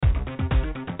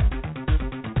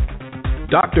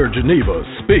Dr. Geneva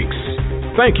Speaks.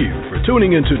 Thank you for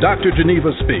tuning into Dr.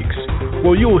 Geneva Speaks,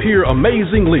 where you'll hear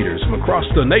amazing leaders from across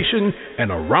the nation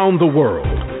and around the world.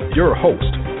 Your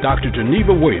host, Dr.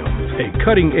 Geneva Williams, a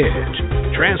cutting-edge,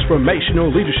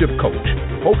 transformational leadership coach,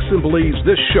 hopes and believes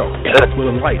this show will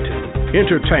enlighten,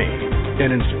 entertain,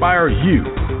 and inspire you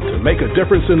to make a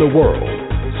difference in the world.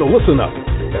 So listen up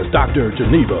as Dr.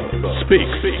 Geneva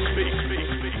Speaks.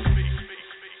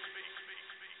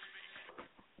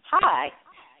 Hi,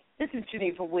 this is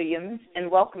Geneva Williams, and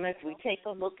welcome as we take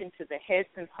a look into the heads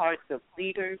and hearts of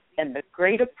leaders and the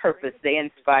greater purpose they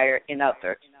inspire in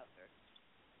others.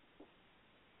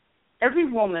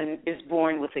 Every woman is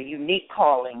born with a unique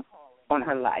calling on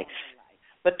her life,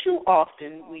 but too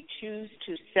often we choose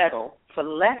to settle for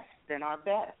less than our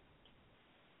best.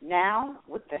 Now,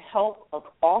 with the help of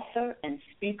author and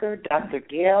speaker Dr.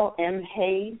 Gail M.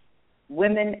 Hayes,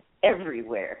 women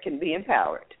everywhere can be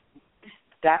empowered.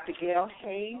 Dr. Gail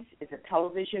Hayes is a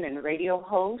television and radio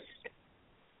host,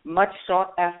 much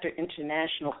sought-after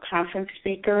international conference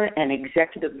speaker and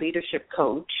executive leadership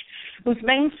coach, whose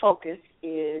main focus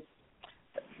is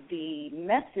the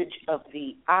message of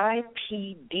the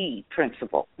IPD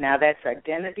principle. Now, that's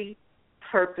identity,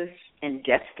 purpose, and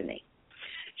destiny.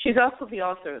 She's also the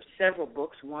author of several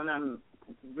books. One I'm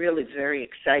really very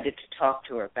excited to talk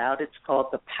to her about. It's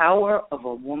called The Power of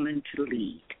a Woman to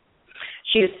Lead.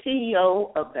 She is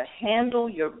CEO of the Handle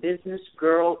Your Business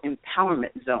Girl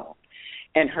Empowerment Zone,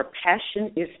 and her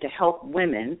passion is to help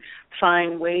women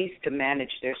find ways to manage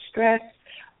their stress,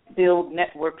 build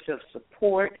networks of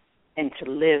support, and to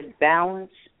live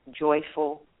balanced,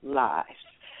 joyful lives.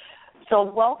 So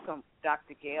welcome,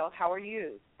 Dr. Gail. How are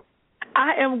you?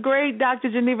 I am great, Dr.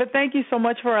 Geneva. Thank you so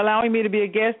much for allowing me to be a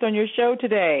guest on your show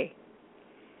today.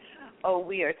 Oh,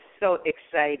 we are so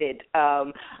excited.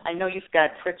 I know you've got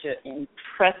such an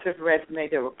impressive resume.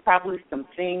 There were probably some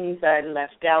things I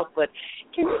left out, but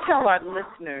can you tell our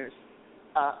listeners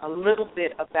a little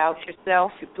bit about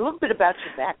yourself, a little bit about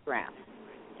your background?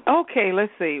 Okay,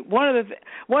 let's see. One of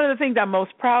the things I'm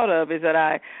most proud of is that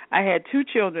I had two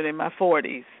children in my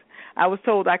 40s. I was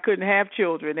told I couldn't have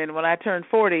children, and when I turned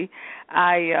 40,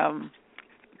 I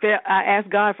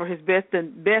asked God for His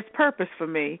best purpose for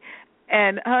me.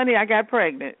 And, honey, I got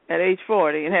pregnant at age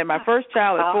 40 and had my first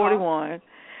child at 41.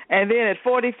 And then at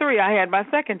 43, I had my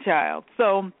second child.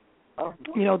 So,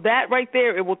 you know, that right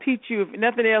there, it will teach you, if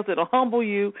nothing else, it'll humble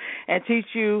you and teach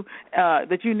you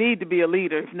that you need to be a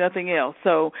leader, if nothing else.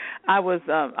 So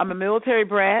I'm a military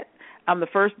brat. I'm the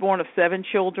firstborn of 7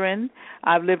 children.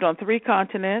 I've lived on 3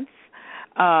 continents.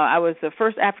 I was the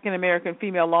first African-American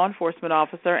female law enforcement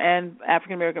officer and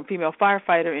African-American female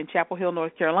firefighter in Chapel Hill,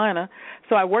 North Carolina.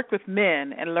 So I worked with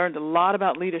men and learned a lot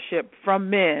about leadership from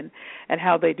men and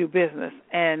how they do business,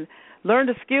 and learned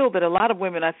a skill that a lot of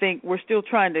women, I think, we're still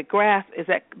trying to grasp, is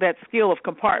that skill of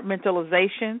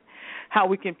compartmentalization, how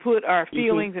we can put our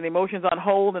feelings and emotions on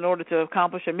hold in order to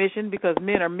accomplish a mission, because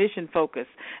men are mission-focused.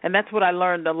 And that's what I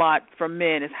learned a lot from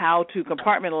men, is how to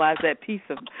compartmentalize that piece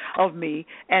of me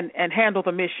and handle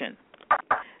the mission.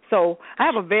 So I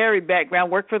have a varied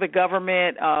background, worked for the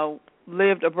government,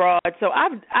 lived abroad. So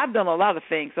I've done a lot of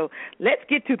things. So let's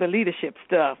get to the leadership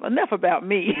stuff. Enough about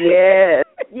me. Yes,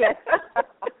 yes.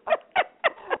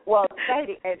 Well,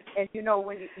 exciting, and you know,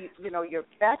 when you know, your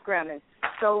background is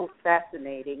so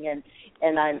fascinating,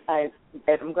 and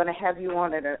I'm going to have you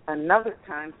on at another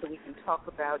time so we can talk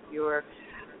about your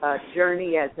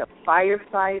journey as a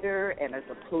firefighter and as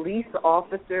a police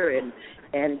officer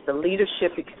and the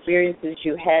leadership experiences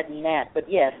you had in that. But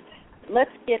yes,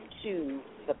 let's get to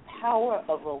The Power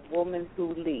of a Woman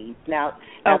Who Leads. Now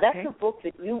that's a book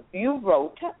that you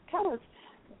wrote. Tell us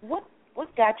what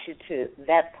got you to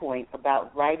that point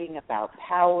about writing about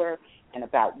power and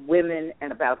about women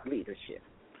and about leadership?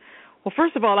 Well,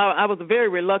 first of all, I was a very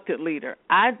reluctant leader.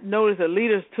 I noticed that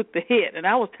leaders took the hit, and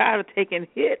I was tired of taking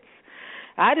hits.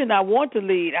 I did not want to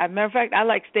lead. As a matter of fact, I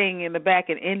like staying in the back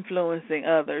and influencing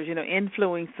others, you know,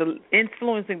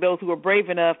 influencing those who are brave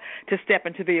enough to step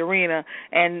into the arena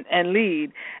and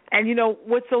lead. And, you know,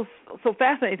 what's so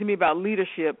fascinating to me about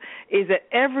leadership is that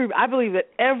I believe that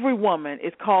every woman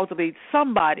is called to lead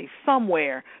somebody,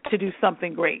 somewhere, to do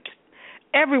something great.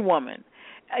 Every woman.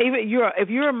 If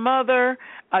you're a mother,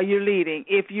 you're leading.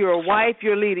 If you're a wife,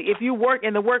 you're leading. If you work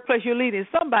in the workplace, you're leading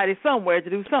somebody somewhere to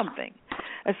do something.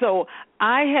 And so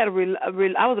I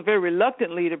was a very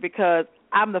reluctant leader because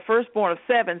I'm the firstborn of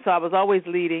 7, so I was always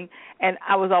leading, and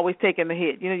I was always taking the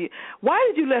hit. You know, why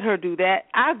did you let her do that?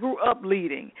 I grew up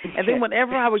leading, and then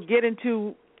whenever I would get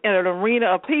into in an arena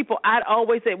of people, I'd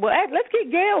always say, well, let's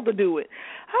get Gail to do it.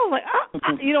 I was like,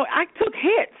 I took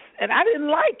hits, and I didn't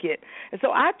like it. And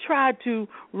so I tried to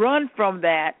run from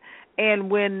that.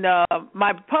 And when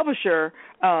my publisher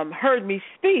heard me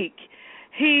speak,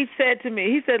 he said to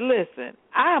me, listen,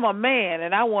 I am a man,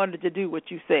 and I wanted to do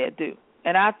what you said do.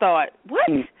 And I thought, what?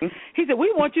 Mm-hmm. He said,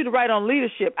 we want you to write on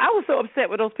leadership. I was so upset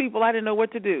with those people, I didn't know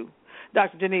what to do,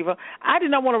 Dr. Geneva. I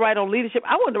did not want to write on leadership.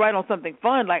 I wanted to write on something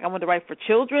fun, like I wanted to write for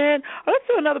children, or let's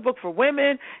do another book for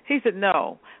women. He said,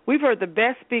 no. We've heard the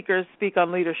best speakers speak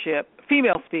on leadership,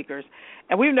 female speakers,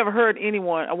 and we've never heard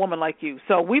a woman like you.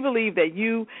 So we believe that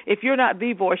you, if you're not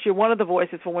the voice, you're one of the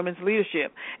voices for women's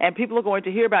leadership, and people are going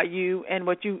to hear about you and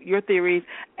your theories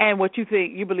and what you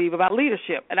think you believe about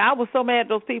leadership. And I was so mad at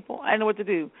those people. I didn't know what to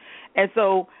do. And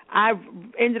so I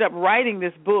ended up writing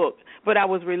this book, but I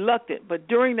was reluctant. But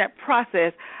during that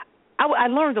process, I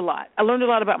learned a lot. I learned a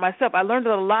lot about myself. I learned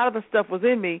that a lot of the stuff was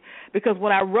in me because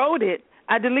when I wrote it,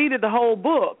 I deleted the whole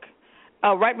book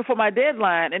right before my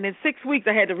deadline, and in 6 weeks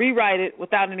I had to rewrite it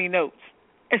without any notes.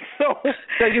 And so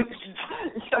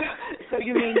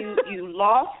you mean you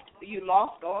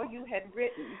lost all you had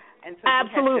written, and so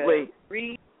absolutely you had to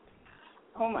read.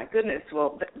 Oh my goodness!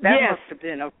 Well, that yes. must have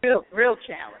been a real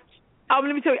challenge.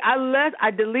 Let me tell you,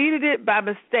 I deleted it by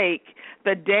mistake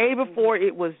the day before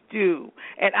it was due,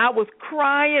 and I was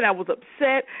crying. I was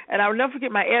upset, and I'll never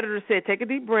forget my editor said, "Take a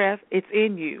deep breath. It's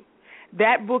in you.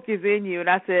 That book is in you." And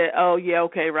I said, "Oh yeah,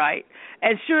 okay, right."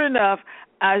 And sure enough,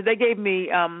 they gave me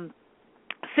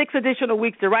 6 additional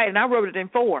weeks to write, and I wrote it in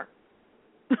 4.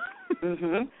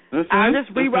 I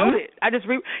just rewrote it.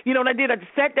 You know what I did? I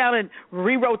just sat down and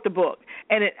rewrote the book,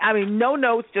 and no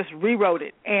notes, just rewrote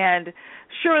it. And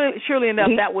surely enough,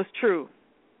 that was true.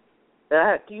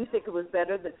 Do you think it was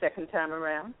better the second time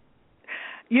around?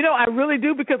 You know, I really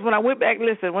do, because when I went back,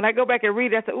 when I go back and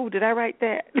read it, I said, ooh, did I write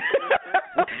that?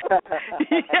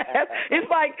 Yes. It's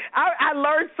like I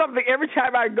learned something every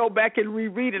time I go back and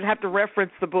reread and have to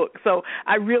reference the book. So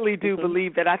I really do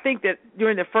believe that. I think that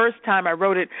during the first time I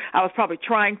wrote it, I was probably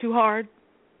trying too hard.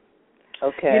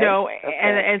 Okay. You know,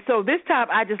 and so this time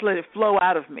I just let it flow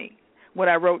out of me. When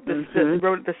I wrote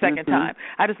wrote it the second time,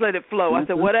 I just let it flow. I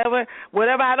said, whatever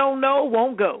I don't know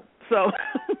won't go. So.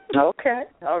 Okay.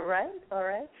 All right.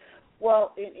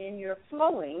 Well, in your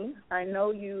flowing, I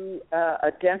know you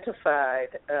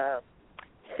identified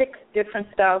 6 different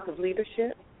styles of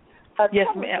leadership. Yes,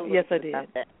 ma'am. Yes, I did.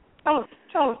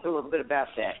 Tell us a little bit about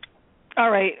that.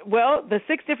 All right. Well, the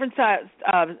 6 different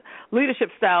leadership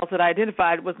styles that I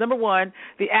identified was, number 1,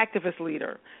 the activist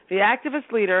leader. The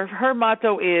activist leader, her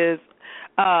motto is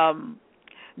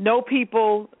no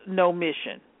people, no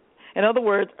mission. In other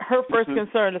words, her first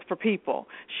concern is for people.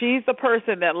 She's the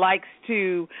person that likes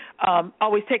to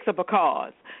always takes up a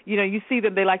cause. You know, you see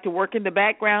them, they like to work in the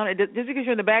background. And just because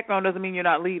you're in the background doesn't mean you're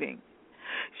not leading.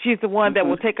 She's the one that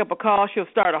will take up a cause. She'll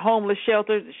start a homeless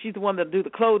shelter. She's the one that'll do the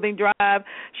clothing drive.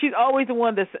 She's always the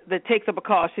one that takes up a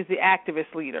cause. She's the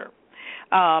activist leader.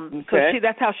 So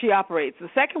that's how she operates. The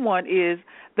second one is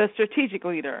the strategic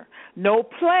leader. No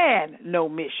plan, no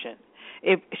mission.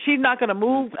 If she's not going to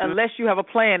move unless you have a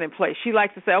plan in place. She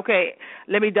likes to say, okay,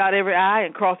 let me dot every I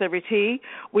and cross every T.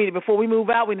 Before we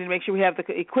move out, we need to make sure we have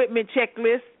the equipment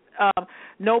checklist.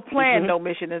 No plan, no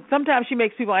mission. And sometimes she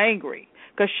makes people angry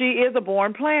because she is a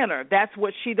born planner. That's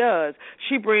what she does.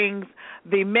 She brings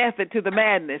the method to the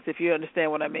madness, if you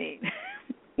understand what I mean.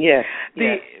 Yes.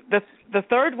 The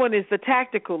third one is the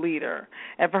tactical leader.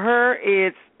 And for her,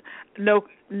 it's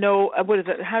what is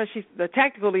it? How does she? The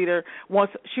tactical leader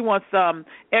wants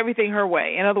everything her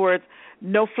way. In other words,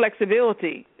 no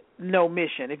flexibility, no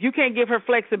mission. If you can't give her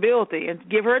flexibility and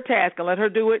give her a task and let her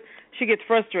do it, she gets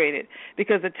frustrated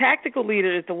because the tactical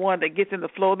leader is the one that gets in the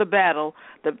flow of the battle.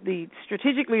 The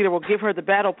strategic leader will give her the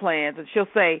battle plans, and she'll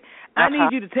say, I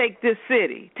need you to take this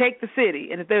city, take the city.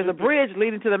 And if there's a bridge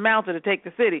leading to the mountain to take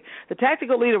the city, the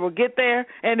tactical leader will get there,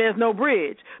 and there's no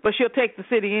bridge, but she'll take the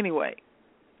city anyway.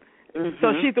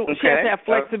 So she has to have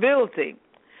flexibility.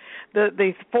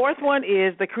 The fourth one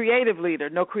is the creative leader.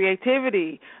 No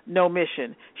creativity, no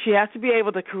mission. She has to be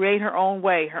able to create her own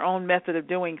way, her own method of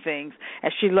doing things,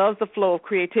 and she loves the flow of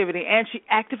creativity, and she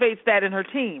activates that in her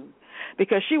team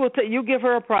because she will you give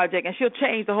her a project, and she'll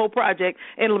change the whole project,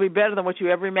 and it'll be better than what you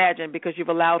ever imagined because you've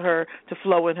allowed her to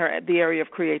flow in the area of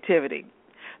creativity.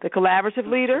 The collaborative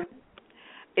leader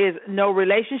is no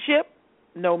relationship,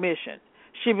 no mission.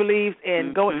 She believes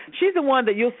in going. She's the one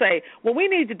that you'll say, well, we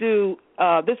need to do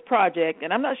this project,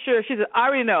 and I'm not sure. She said, I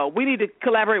already know. We need to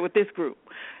collaborate with this group.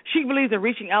 She believes in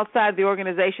reaching outside the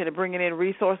organization and bringing in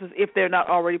resources if they're not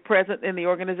already present in the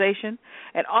organization.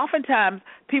 And oftentimes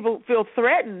people feel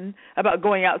threatened about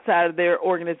going outside of their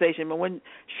organization. But when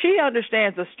she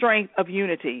understands the strength of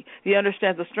unity, she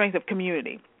understands the strength of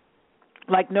community,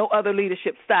 like no other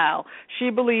leadership style. She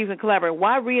believes in collaborating.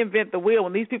 Why reinvent the wheel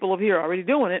when these people over here are already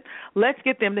doing it? Let's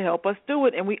get them to help us do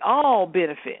it, and we all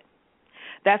benefit.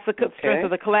 That's the strength of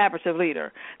the collaborative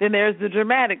leader. Then there's the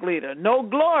dramatic leader. No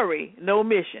glory, no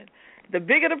mission. The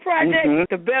bigger the project,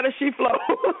 the better she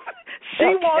flows.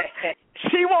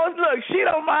 She wants, look, she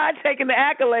don't mind taking the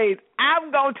accolades.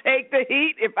 I'm going to take the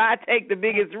heat. If I take the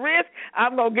biggest risk,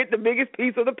 I'm going to get the biggest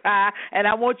piece of the pie, and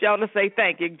I want y'all to say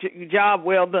thank you. Job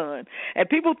well done. And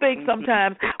people think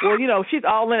sometimes, well, you know, she's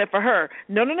all in it for her.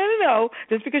 No.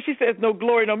 Just because she says no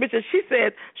glory, no mission, she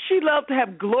said she loves to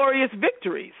have glorious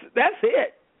victories. That's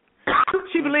it.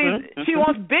 She believes she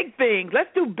wants big things. Let's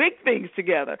do big things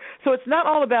together. So it's not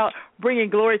all about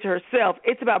bringing glory to herself.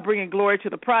 It's about bringing glory to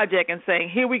the project and saying,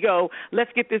 here we go.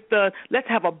 Let's get this done. Let's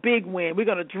have a big win. We're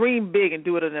going to dream big and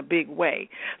do it in a big way.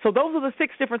 So those are the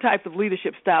 6 different types of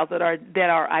leadership styles that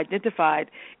are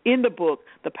identified in the book,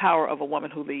 The Power of a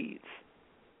Woman Who Leads.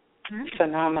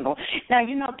 Phenomenal. Now,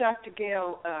 you know, Dr.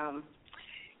 Gail,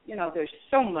 you know, there's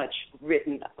so much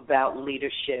written about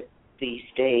leadership these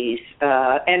days,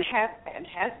 and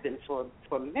has been for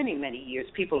many, many years.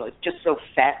 People are just so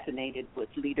fascinated with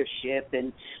leadership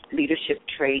and leadership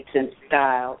traits and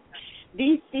styles.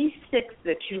 These 6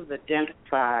 that you've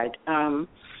identified,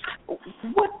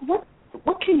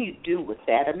 what can you do with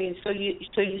that? I mean, so you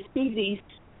see these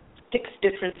 6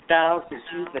 different styles that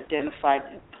you've identified.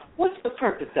 What's the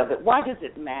purpose of it? Why does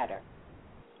it matter?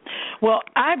 Well,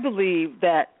 I believe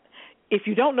that if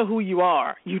you don't know who you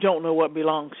are, you don't know what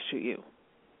belongs to you.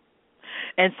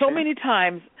 And so many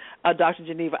times, Dr.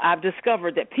 Geneva, I've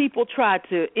discovered that people try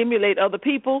to emulate other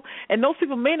people, and those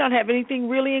people may not have anything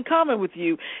really in common with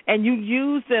you, and you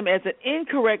use them as an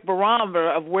incorrect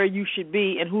barometer of where you should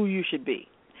be and who you should be.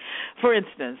 For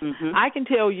instance, I can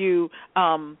tell you,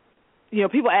 you know,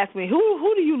 people ask me,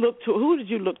 who did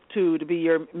you look to be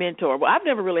your mentor? Well, I've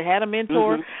never really had a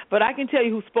mentor, but I can tell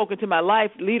you who's spoken to my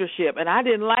life, leadership, and I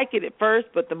didn't like it at first,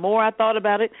 but the more I thought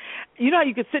about it, you know how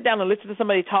you could sit down and listen to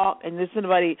somebody talk and listen to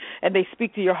somebody, and they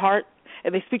speak to your heart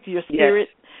and they speak to your spirit,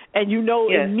 and you know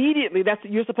immediately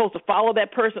you're supposed to follow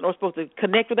that person or supposed to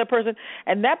connect with that person,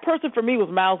 and that person for me was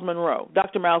Miles Monroe,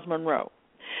 Dr. Miles Monroe.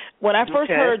 When I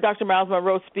first heard Dr. Miles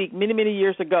Monroe speak many, many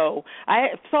years ago,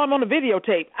 I saw him on a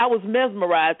videotape. I was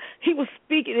mesmerized. He was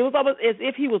speaking. It was almost as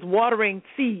if he was watering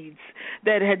seeds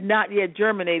that had not yet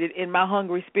germinated in my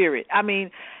hungry spirit. I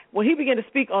mean, when he began to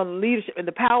speak on leadership and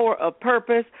the power of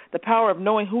purpose, the power of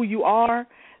knowing who you are,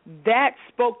 that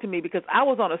spoke to me because I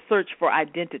was on a search for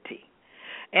identity.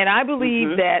 And I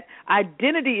believe that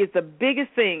identity is the biggest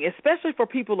thing, especially for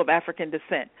people of African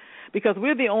descent, because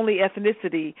we're the only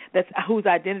ethnicity whose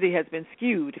identity has been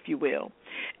skewed, if you will.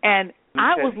 And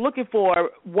I was looking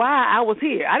for why I was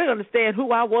here. I didn't understand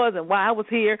who I was and why I was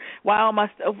here, why all my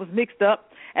stuff was mixed up.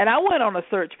 And I went on a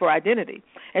search for identity.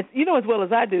 And you know as well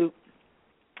as I do,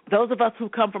 those of us who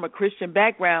come from a Christian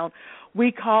background,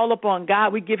 we call upon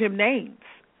God, we give him names.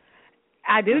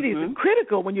 Identity is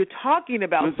critical when you're talking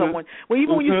about someone. Well,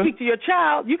 even when you speak to your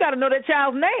child, you got to know that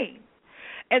child's name.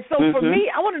 And so for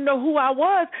me, I want to know who I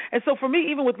was. And so for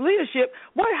me, even with leadership,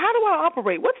 how do I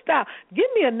operate? What style? Give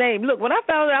me a name. Look, when I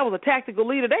found out I was a tactical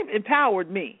leader, they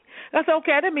empowered me. That's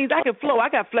okay. That means I can flow. I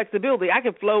got flexibility. I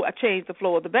can flow. I change the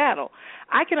flow of the battle.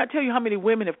 I cannot tell you how many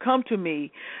women have come to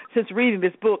me since reading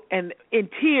this book and in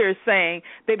tears saying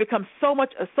they become so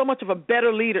much of a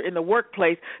better leader in the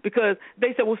workplace because they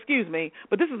said, well, excuse me,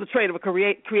 but this is a trait of a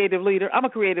creative leader. I'm a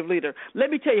creative leader. Let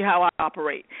me tell you how I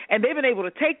operate. And they've been able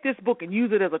to take this book and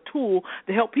use it as a tool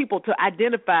to help people to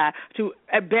identify, to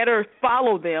better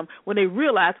follow them when they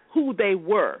realize who they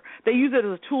were. They use it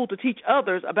as a tool to teach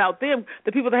others about them,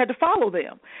 the people that had to follow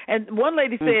them. And one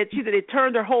lady said, she said it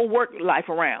turned her whole work life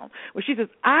around. Well, she says,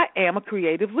 I am a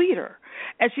creative leader.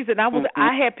 And she said,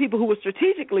 I had people who were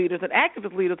strategic leaders and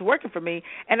activist leaders working for me,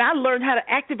 and I learned how to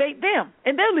activate them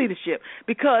in their leadership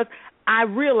because I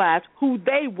realized who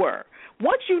they were.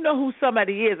 Once you know who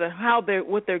somebody is and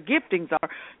what their giftings are,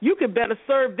 you can better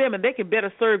serve them and they can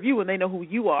better serve you when they know who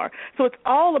you are. So it's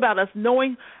all about us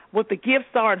knowing what the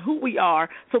gifts are and who we are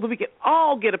so that we can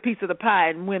all get a piece of the pie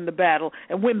and win the battle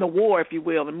and win the war, if you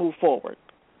will, and move forward.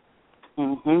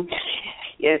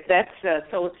 Yes, that's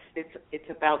so it's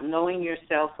about knowing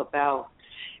yourself, about,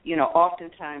 you know,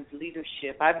 oftentimes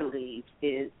leadership, I believe,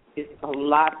 is is a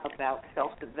lot about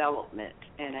self-development,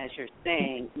 and as you're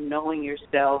saying, knowing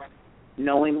yourself,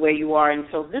 knowing where you are. And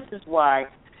so this is why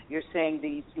you're saying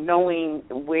these, knowing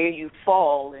where you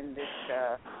fall in this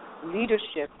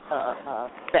leadership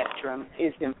spectrum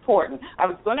is important. I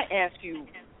was going to ask you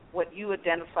what you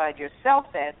identified yourself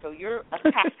as, so you're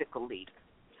a tactical leader.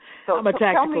 So, I'm a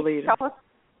tactical leader.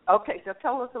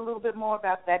 Tell us a little bit more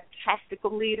about that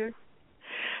tactical leader.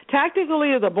 Tactical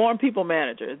leaders are born people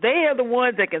managers. They are the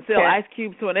ones that can sell ice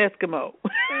cubes to an Eskimo.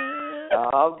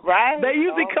 All right. They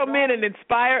usually come in and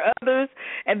inspire others,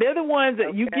 and they're the ones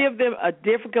that you give them a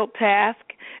difficult task,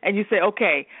 and you say,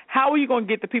 okay, how are you going to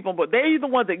get the people on board? They're the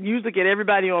ones that usually get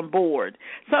everybody on board.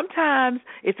 Sometimes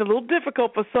it's a little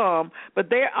difficult for some, but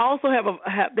they also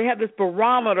have this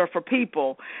barometer for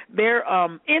people. They're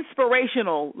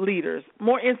inspirational leaders,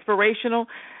 more inspirational.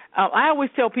 I always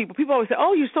tell people always say,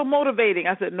 oh, you're so motivating.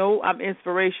 I said, no, I'm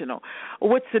inspirational.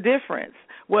 What's the difference?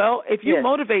 Well, if you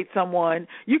motivate someone,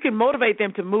 you can motivate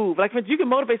them to move. Like, for instance, you can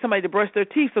motivate somebody to brush their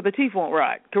teeth so the teeth won't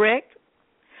rot, correct?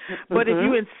 Mm-hmm. But if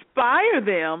you inspire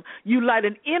them, you light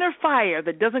an inner fire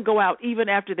that doesn't go out even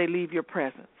after they leave your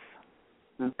presence.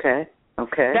 Okay.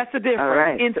 That's the difference. All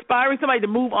right. Inspiring somebody to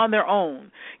move on their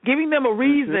own, giving them a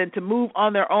reason to move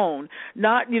on their own.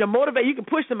 Not, motivate. You can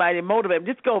push somebody and motivate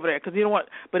them. Just go over there because you don't want.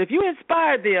 But if you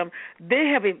inspire them,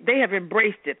 they have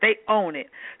embraced it. They own it.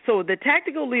 So the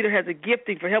tactical leader has a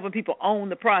gifting for helping people own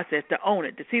the process, to own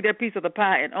it, to see their piece of the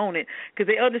pie and own it, because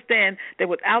they understand that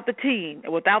without the team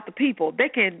and without the people, they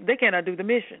cannot do the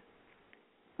mission.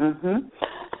 Mhm.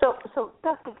 So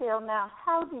Dr. Gail, now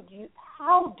how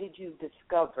did you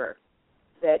discover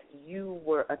that you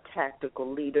were a tactical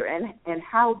leader, and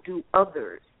how do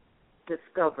others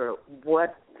discover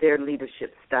what their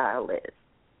leadership style is?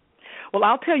 Well,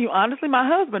 I'll tell you honestly, my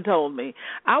husband told me.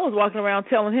 I was walking around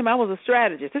telling him I was a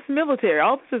strategist. It's military.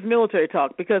 All this is military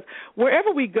talk, because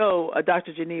wherever we go,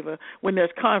 Dr. Geneva, when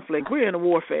there's conflict, we're in a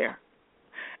warfare.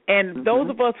 And those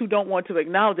of us who don't want to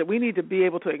acknowledge it, we need to be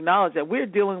able to acknowledge that we're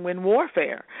dealing with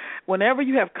warfare. Whenever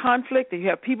you have conflict and you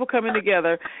have people coming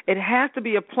together, it has to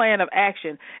be a plan of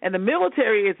action. And the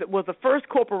military was the first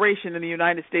corporation in the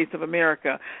United States of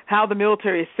America. How the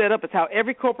military is set up is how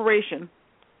every corporation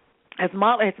has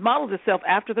modeled itself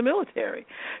after the military.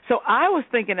 So I was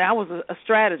thinking I was a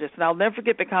strategist, and I'll never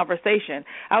forget the conversation.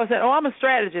 I was saying, oh, I'm a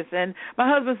strategist. And my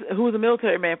husband, who was a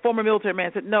military man, former military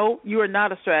man, said, no, you are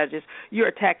not a strategist. You're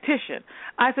a tactician.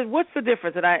 I said, what's the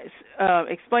difference? And I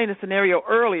explained a scenario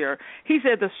earlier. He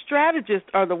said the strategists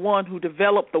are the one who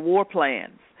develop the war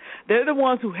plans. They're the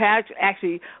ones who have to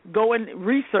actually go and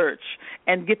research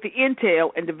and get the intel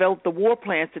and develop the war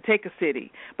plans to take a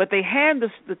city. But they hand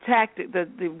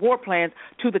the war plans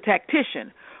to the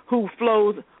tactician who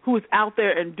is out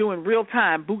there and doing real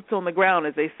time, boots on the ground,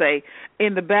 as they say,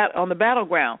 on the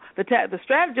battleground. The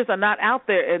strategists are not out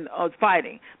there and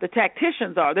fighting. The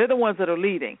tacticians are. They're the ones that are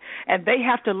leading, and they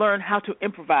have to learn how to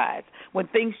improvise. When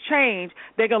things change,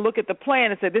 they're going to look at the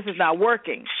plan and say, this is not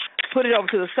working. Put it over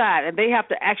to the side, and they have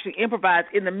to actually improvise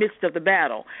in the midst of the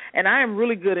battle. And I am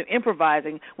really good at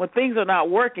improvising. When things are not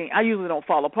working, I usually don't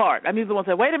fall apart. I'm usually the one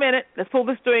to say, wait a minute, let's pull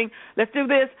this string, let's do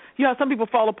this. You know how some people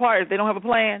fall apart if they don't have a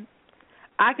plan?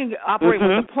 I can operate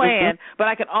with a plan, but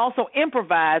I can also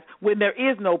improvise when there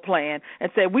is no plan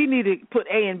and say, we need to put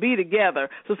A and B together.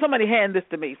 So somebody hand this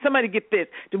to me. Somebody get this.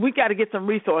 We got to get some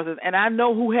resources, and I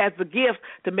know who has the gift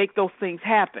to make those things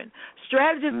happen.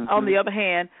 Strategists, on the other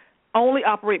hand, only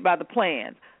operate by the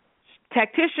plan.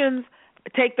 Tacticians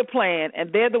take the plan,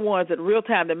 and they're the ones at real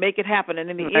time that make it happen, and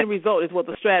then the end result is what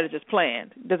the strategist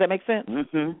planned. Does that make sense?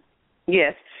 Mm-hmm.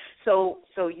 Yes. So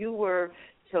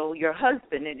your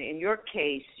husband, and in your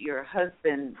case, your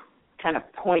husband kind of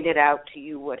pointed out to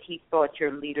you what he thought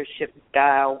your leadership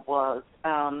style was.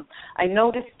 I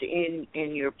noticed in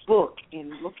your book,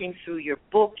 in looking through your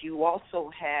book, you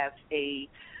also have a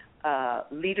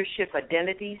leadership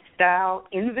identity style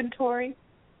inventory.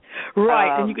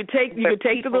 Right, and you can take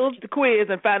the quiz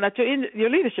and find out your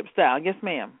leadership style. Yes,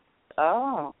 ma'am.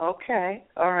 Oh, okay,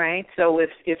 all right. So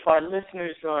if our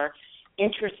listeners are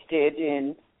interested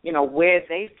in where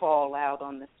they fall out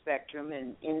on the spectrum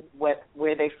and in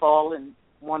where they fall in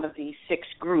one of these 6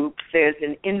 groups, there's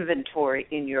an inventory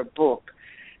in your book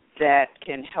that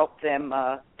can help them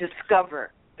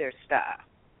discover their style.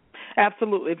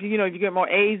 Absolutely. If you get more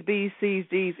A's, B's, C's,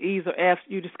 D's, E's, or F's,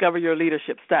 you discover your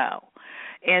leadership style.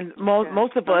 And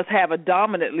most of us have a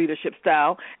dominant leadership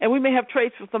style, and we may have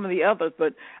traits for some of the others,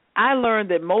 but I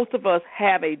learned that most of us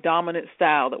have a dominant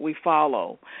style that we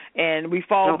follow, and we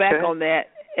fall back on that.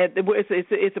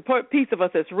 It's a piece of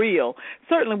us that's real.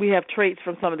 Certainly we have traits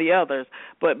from some of the others,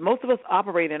 but most of us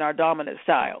operate in our dominant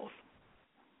styles.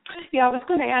 Yeah, I was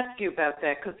going to ask you about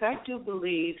that because I do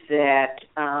believe that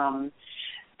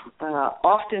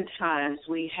oftentimes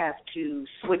we have to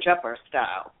switch up our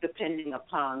style depending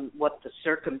upon what the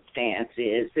circumstance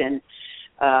is. And,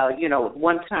 at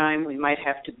one time we might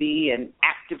have to be an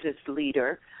activist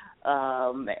leader,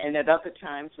 and at other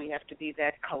times we have to be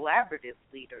that collaborative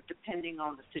leader depending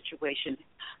on the situation.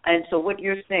 And so what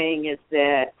you're saying is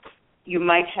that you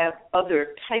might have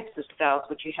other types of styles,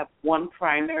 but you have one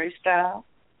primary style?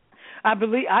 I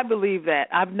believe that.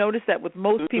 I've noticed that with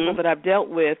most people that I've dealt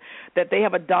with, that they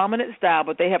have a dominant style,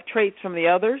 but they have traits from the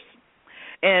others.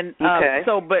 And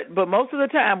but most of the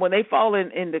time when they fall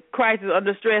in the crisis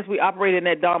under stress, we operate in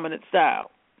that dominant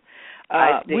style.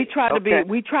 We try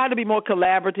to be more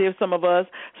collaborative. Some of us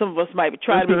might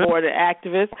try to be more the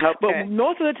activists. Okay. But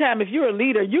most of the time, if you're a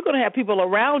leader, you're going to have people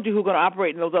around you who are going to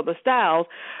operate in those other styles.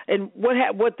 And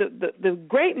what the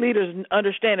great leaders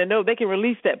understand and know, they can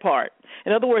release that part.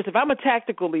 In other words, if I'm a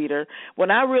tactical leader,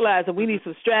 when I realize that we need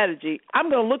some strategy, I'm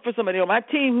going to look for somebody on my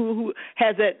team who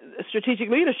has that strategic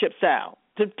leadership style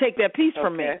to take that piece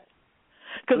from me,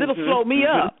 because it'll slow me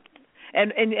up.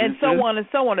 And so on and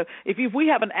so on. If we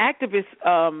have an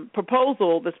activist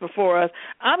proposal that's before us,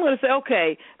 I'm going to say,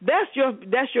 okay, that's your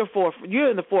you're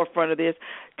in the forefront of this.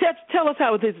 Tell us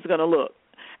how this is going to look.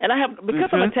 And because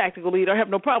I'm a tactical leader, I have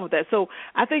no problem with that. So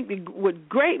I think what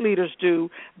great leaders do,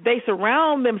 they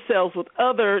surround themselves with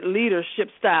other leadership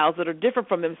styles that are different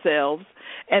from themselves,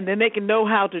 and then they can know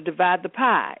how to divide the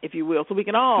pie, if you will, so we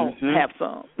can all have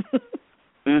some.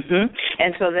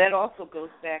 And so that also goes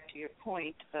back to your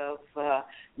point of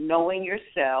knowing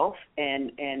yourself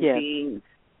and being,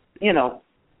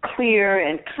 clear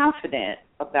and confident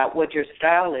about what your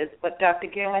style is. But Dr.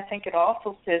 Gail, I think it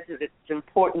also says that it's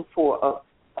important for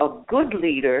a good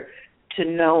leader to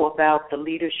know about the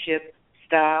leadership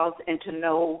styles and to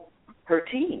know her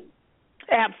team.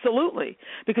 Absolutely,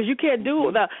 because you can't do it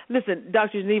without. Listen,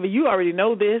 Dr. Geneva, you already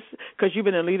know this because you've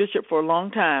been in leadership for a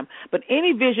long time, but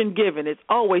any vision given is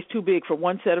always too big for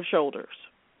one set of shoulders.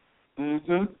 That's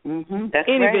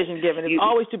any right. vision given is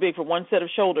always too big for one set of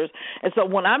shoulders. And so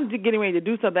when I'm getting ready to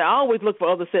do something, I always look for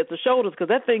other sets of shoulders because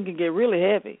that thing can get really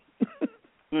heavy.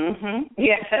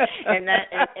 Yeah,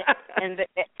 and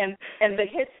the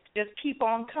hits just keep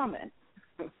on coming.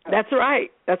 That's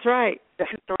right. Dr.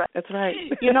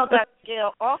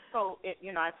 Gail, also,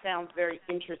 I found very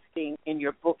interesting in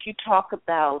your book, you talk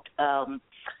about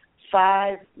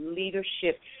 5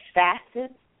 leadership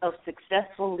facets of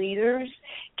successful leaders.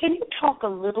 Can you talk a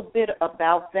little bit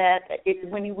about that?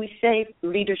 When we say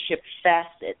leadership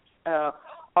facets,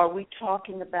 are we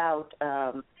talking about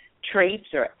traits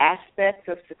or aspects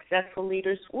of successful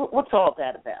leaders? What's all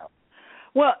that about?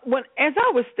 Well, as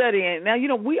I was studying, now,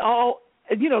 we all,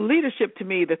 leadership to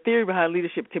me, the theory behind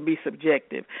leadership can be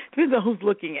subjective. Depends on who's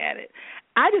looking at it.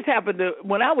 I just happened to,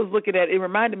 when I was looking at it, it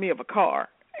reminded me of a car.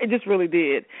 It just really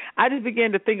did. I just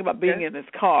began to think about being in this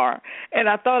car, and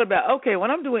I thought about, okay,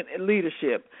 when I'm doing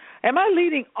leadership, am I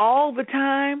leading all the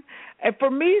time? And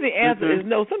for me, the answer is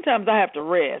no. Sometimes I have to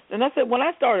rest. And I said, when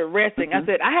I started resting, I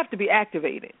said, I have to be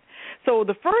activated. So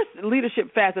the first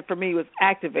leadership facet for me was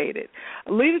activated.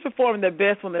 Leaders perform their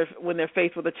best when they're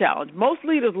faced with a challenge. Most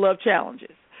leaders love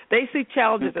challenges. They see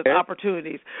challenges as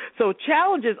opportunities. So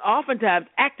challenges oftentimes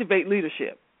activate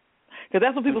leadership, because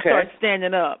that's when people start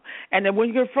standing up. And then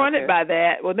when you're confronted by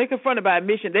that, when they're confronted by a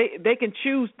mission, they can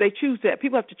choose. They choose that.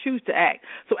 People have to choose to act.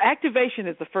 So activation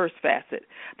is the first facet.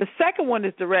 The second one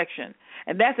is direction,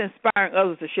 and that's inspiring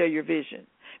others to share your vision.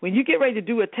 When you get ready to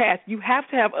do a task, you have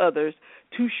to have others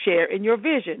to share in your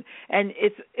vision. And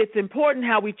it's important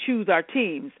how we choose our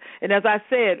teams. And as I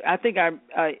said, I think I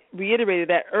reiterated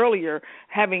that earlier,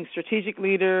 having strategic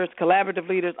leaders, collaborative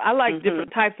leaders. I like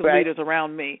different types of leaders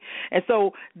around me. And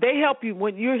so they help you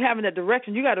when you're having that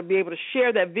direction. You got to be able to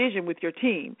share that vision with your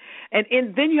team. And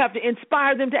then you have to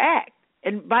inspire them to act.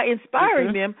 And by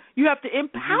inspiring them, you have to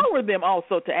empower them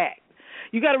also to act.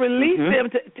 You got to release them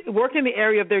to work in the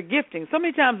area of their gifting.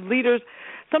 Sometimes leaders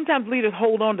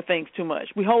hold on to things too much.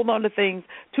 We hold on to things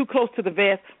too close to the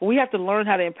vest. But we have to learn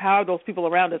how to empower those people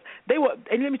around us.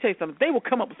 And let me tell you something, they will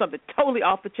come up with something totally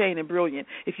off the chain and brilliant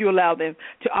if you allow them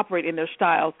to operate in their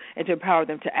styles and to empower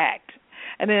them to act.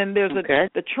 And then there's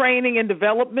the training and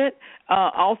development,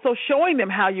 also showing them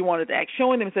how you want it to act,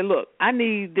 showing them and say, look, I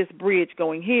need this bridge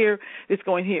going here, this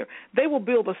going here. They will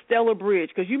build a stellar bridge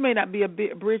because you may not be a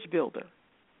bridge builder.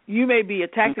 You may be a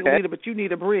tactical leader, but you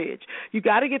need a bridge. You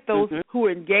got to get those who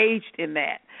are engaged in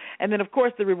that. And then, of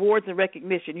course, the rewards and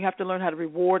recognition. You have to learn how to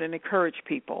reward and encourage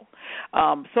people.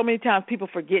 So many times people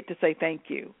forget to say thank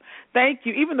you. Thank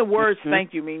you. Even the words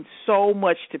thank you means so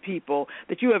much to people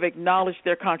that you have acknowledged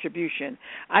their contribution.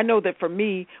 I know that for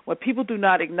me, when people do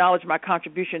not acknowledge my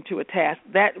contribution to a task,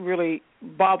 that really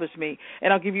bothers me.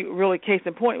 And I'll give you really case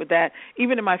in point with that.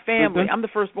 Even in my family, I'm the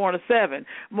firstborn of 7.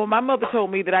 Well, my mother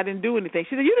told me that I didn't do anything.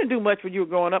 She said, you didn't do much when you were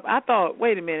growing up. I thought,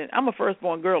 wait a minute, I'm a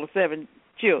firstborn girl of 7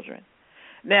 children.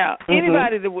 Now,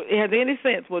 anybody that has any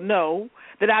sense will know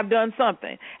that I've done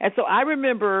something. And so I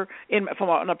remember,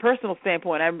 on a personal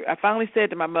standpoint, I finally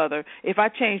said to my mother, if I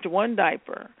changed one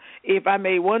diaper, if I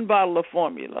made one bottle of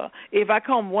formula, if I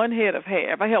combed one head of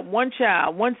hair, if I helped one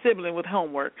child, one sibling with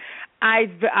homework,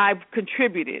 I've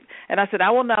contributed. And I said,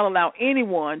 I will not allow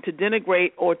anyone to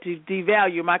denigrate or to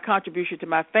devalue my contribution to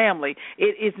my family.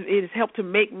 It has helped to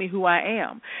make me who I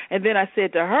am. And then I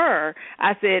said to her,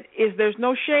 there's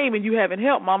no shame in you having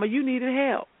help, Mama. You needed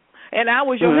help. And I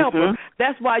was your helper.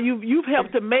 That's why you've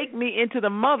helped to make me into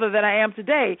the mother that I am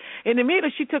today. And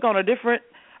immediately she took on a different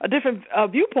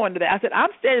viewpoint of that. I said, I'm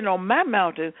standing on my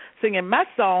mountain singing my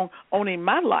song, owning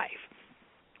my life.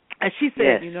 And she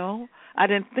said, I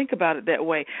didn't think about it that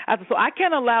way. I said, so I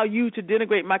can't allow you to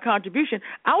denigrate my contribution.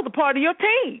 I was a part of your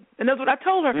team. And that's what I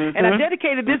told her. And I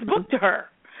dedicated this book to her.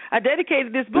 I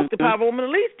dedicated this book, The Power of a Woman,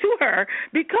 at least to her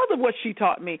because of what she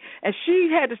taught me. And she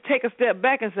had to take a step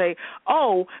back and say,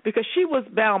 because she was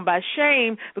bound by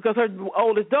shame because her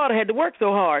oldest daughter had to work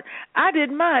so hard. I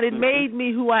didn't mind. It made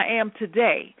me who I am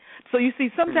today. So you see,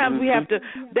 sometimes we have to,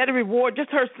 that reward,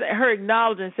 just her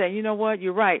acknowledging and saying, you know what,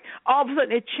 you're right. All of a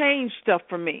sudden it changed stuff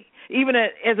for me. Even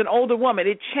as an older woman,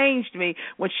 it changed me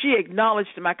when she acknowledged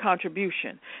my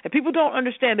contribution. And people don't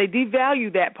understand. They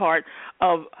devalue that part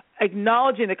of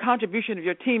acknowledging the contribution of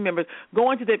your team members,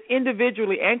 going to them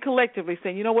individually and collectively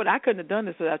saying, you know what, I couldn't have done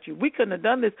this without you. We couldn't have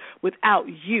done this without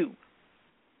you.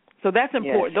 So that's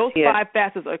important. Those 5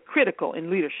 facets are critical in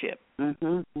leadership.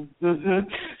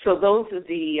 So those are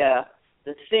the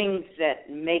things that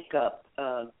make up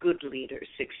good leaders,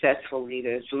 successful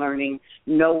leaders,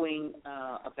 knowing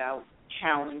about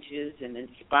challenges and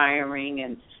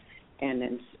inspiring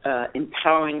and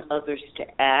empowering others to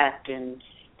act and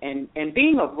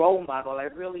being a role model. I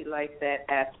really like that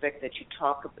aspect that you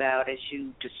talk about as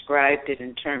you described it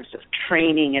in terms of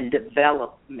training and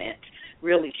development,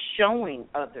 really showing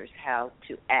others how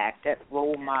to act, that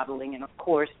role modeling, and, of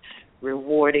course,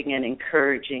 rewarding and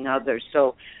encouraging others.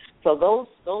 So those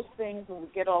things, when we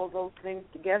get all those things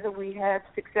together, we have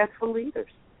successful leaders.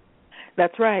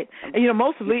 That's right. And,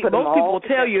 most people will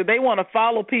tell you they want to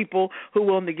follow people who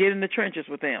will get in the trenches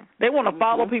with them. They want to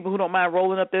follow people who don't mind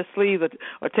rolling up their sleeves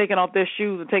or taking off their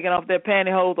shoes and taking off their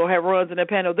pantyhose or have runs in their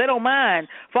pantyhose. They don't mind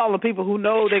following people who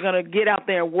know they're going to get out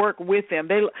there and work with them.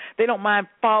 They don't mind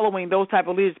following those type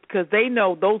of leaders because they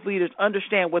know those leaders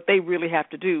understand what they really have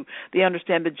to do. They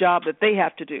understand the job that they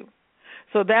have to do.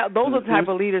 So those are the type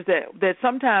of leaders that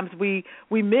sometimes we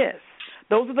miss.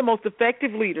 Those are the most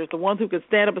effective leaders, the ones who can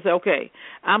stand up and say, okay,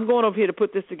 I'm going over here to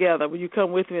put this together. Will you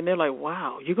come with me? And they're like,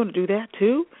 wow, you're going to do that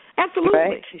too? Absolutely.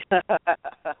 Right.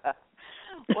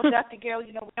 Well, Dr. Gail,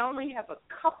 we only have a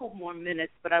couple more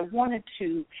minutes, but I wanted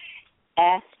to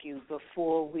ask you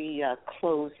before we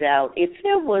close out, if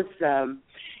there was,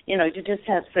 you just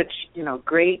have such,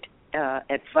 great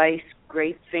advice,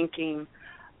 great thinking,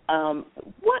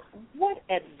 what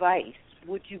advice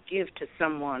would you give to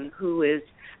someone who is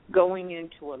going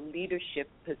into a leadership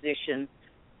position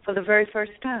for the very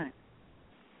first time?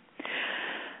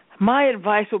 My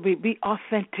advice would be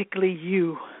authentically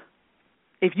you.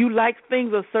 If you like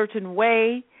things a certain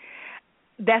way,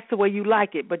 that's the way you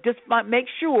like it. But just make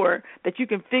sure that you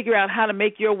can figure out how to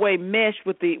make your way mesh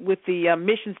with the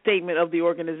mission statement of the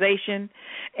organization.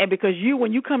 And because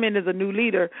when you come in as a new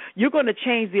leader, you're going to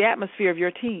change the atmosphere of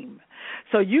your team.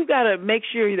 So you got to make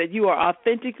sure that you are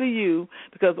authentically you,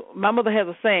 because my mother has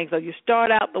a saying, so you start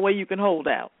out the way you can hold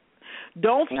out.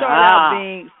 Don't start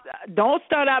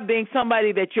out being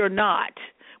somebody that you're not.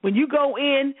 When you go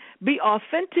in, be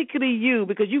authentically you,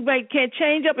 because you can't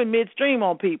change up in midstream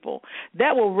on people.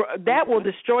 That will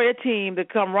destroy a team, the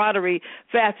camaraderie,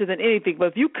 faster than anything. But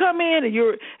if you come in and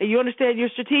you understand you're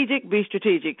strategic, be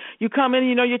strategic. You come in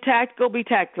and you're tactical, be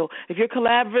tactical. If you're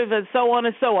collaborative, and so on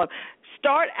and so on.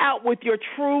 Start out with your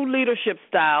true leadership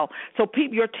style so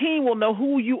your team will know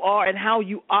who you are and how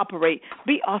you operate.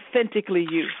 Be authentically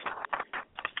you.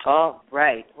 All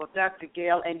right. Well, Dr.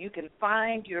 Gail, and you can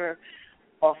find your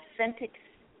authentic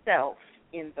self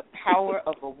in The Power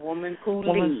of a Woman Who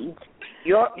Leads.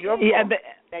 Your book.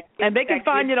 And they can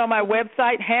find it on my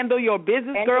website,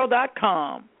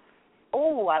 handleyourbusinessgirl.com.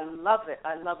 Oh, I love it.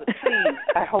 I love it. Please,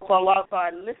 I hope all of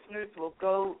our listeners will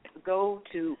go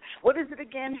to, what is it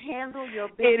again, Handle Your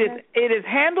Business? It is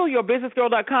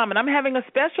handleyourbusinessgirl.com, and I'm having a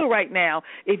special right now.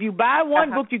 If you buy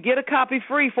one book, you get a copy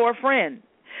free for a friend.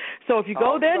 So if you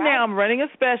go there now, I'm running a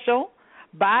special.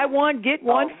 Buy one, get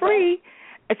one free.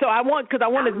 And so I want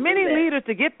as many leaders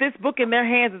to get this book in their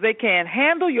hands as they can.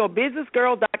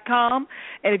 HandleYourBusinessGirl.com.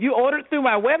 And if you order it through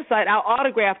my website, I'll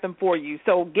autograph them for you.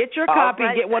 So get your copy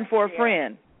and get one for a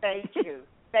friend. Thank you.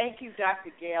 Thank you,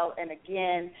 Dr. Gail. And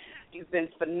again, you've been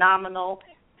phenomenal.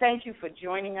 Thank you for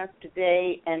joining us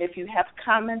today. And if you have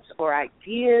comments or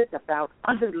ideas about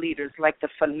other leaders like the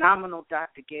phenomenal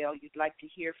Dr. Gail you'd like to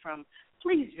hear from,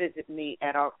 please visit me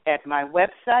at my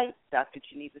website,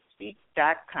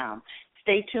 drgenevaspeaks.com.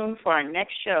 Stay tuned for our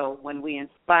next show when we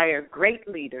inspire great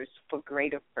leaders for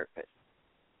greater purpose.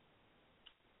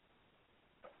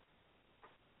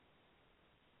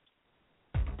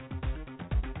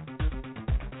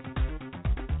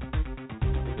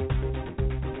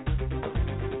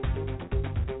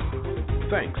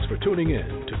 Thanks for tuning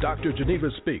in to Dr. Geneva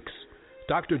Speaks.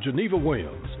 Dr. Geneva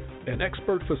Williams, an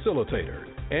expert facilitator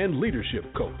and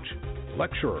leadership coach,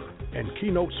 lecturer, and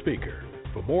keynote speaker.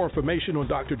 For more information on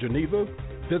Dr. Geneva,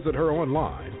 visit her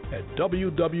online at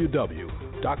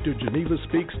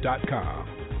www.drgenevaspeaks.com.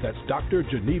 That's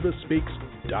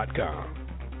drgenevaspeaks.com.